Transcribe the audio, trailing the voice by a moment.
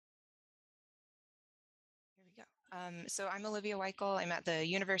So I'm Olivia Wikle. I'm at the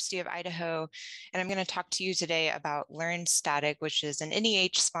University of Idaho, and I'm going to talk to you today about Learn Static, which is an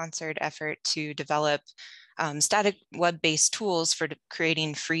NEH-sponsored effort to develop static web-based tools for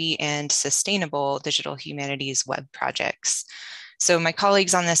creating free and sustainable digital humanities web projects. So my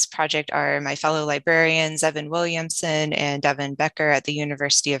colleagues on this project are my fellow librarians, Evan Williamson and Devin Becker at the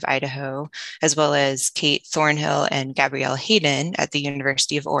University of Idaho, as well as Kate Thornhill and Gabriele Hayden at the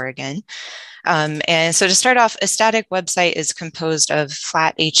University of Oregon. And so to start off, a static website is composed of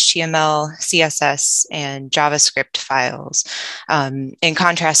flat HTML, CSS, and JavaScript files. In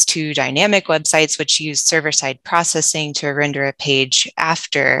contrast to dynamic websites, which use server-side processing to render a page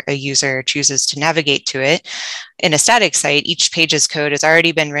after a user chooses to navigate to it, in a static site, each page's code has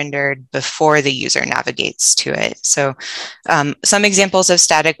already been rendered before the user navigates to it. So some examples of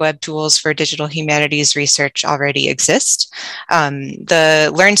static web tools for digital humanities research already exist.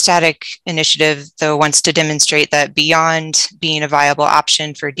 The Learn Static initiative, though, wants to demonstrate that beyond being a viable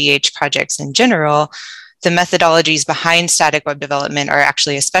option for DH projects in general, the methodologies behind static web development are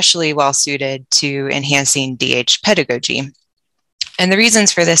actually especially well suited to enhancing DH pedagogy. And the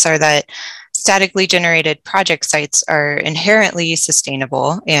reasons for this are that statically generated project sites are inherently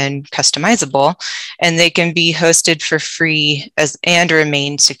sustainable and customizable, and they can be hosted for free and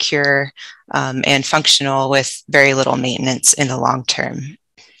remain secure and functional with very little maintenance in the long term.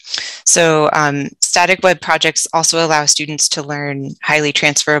 So static web projects also allow students to learn highly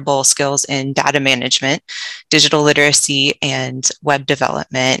transferable skills in data management, digital literacy, and web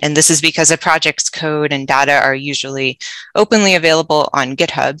development. And this is because a project's code and data are usually openly available on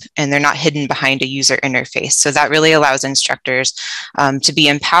GitHub, and they're not hidden behind a user interface. So that really allows instructors to be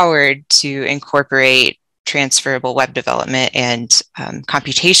empowered to incorporate transferable web development and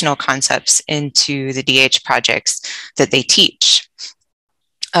computational concepts into the DH projects that they teach.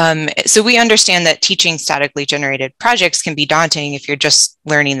 So we understand that teaching statically generated projects can be daunting if you're just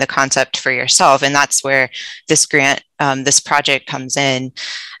learning the concept for yourself, and that's where this grant, this project comes in.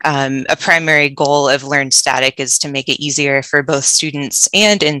 A primary goal of Learn Static is to make it easier for both students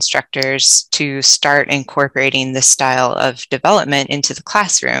and instructors to start incorporating this style of development into the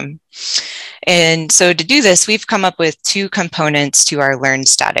classroom. And so to do this, we've come up with two components to our Learn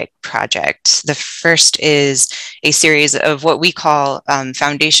Static project. The first is a series of what we call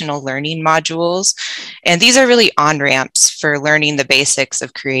foundational learning modules. And these are really on-ramps for learning the basics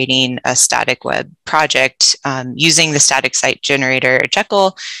of creating a static web project using the static site generator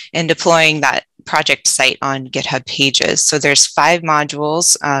Jekyll and deploying that project site on GitHub pages. So there's 5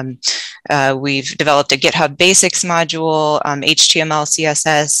 modules. We've developed a GitHub Basics module, HTML,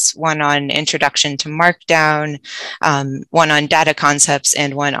 CSS, one on Introduction to Markdown, one on data concepts,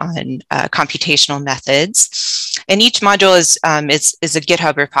 and one on computational methods. And each module is a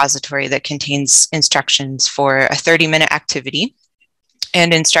GitHub repository that contains instructions for a 30-minute activity.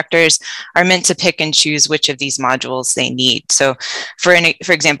 And instructors are meant to pick and choose which of these modules they need. So for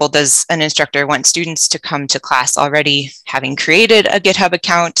example, does an instructor want students to come to class already having created a GitHub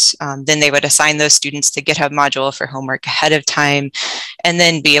account? Then they would assign those students the GitHub module for homework ahead of time, and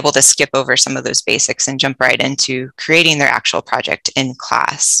then be able to skip over some of those basics and jump right into creating their actual project in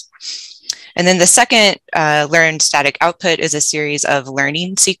class. And then the second Learn Static output is a series of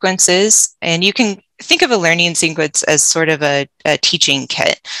learning sequences. And you can think of a learning sequence as sort of a teaching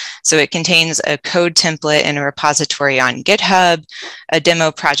kit. So it contains a code template and a repository on GitHub, a demo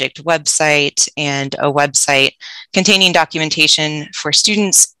project website, and a website containing documentation for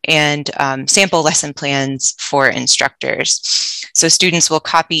students and sample lesson plans for instructors. So students will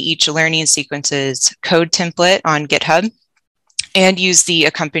copy each learning sequence's code template on GitHub and use the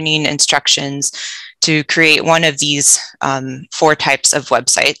accompanying instructions to create one of these 4 types of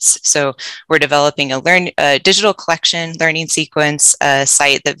websites. So we're developing a digital collection learning sequence, a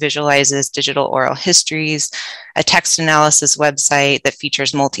site that visualizes digital oral histories, a text analysis website that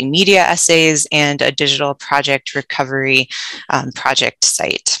features multimedia essays, and a digital project recovery project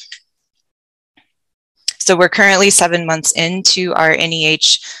site. So we're currently 7 months into our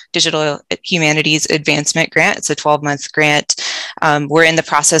NEH Digital Humanities Advancement Grant. It's a 12-month grant. We're in the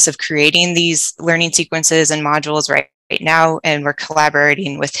process of creating these learning sequences and modules right now, and we're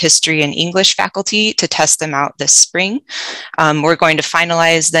collaborating with history and English faculty to test them out this spring. We're going to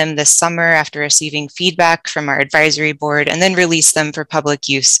finalize them this summer after receiving feedback from our advisory board, and then release them for public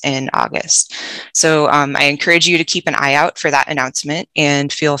use in August. So I encourage you to keep an eye out for that announcement,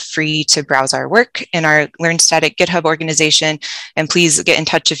 and feel free to browse our work in our Learn Static GitHub organization, and please get in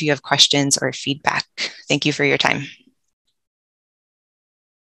touch if you have questions or feedback. Thank you for your time.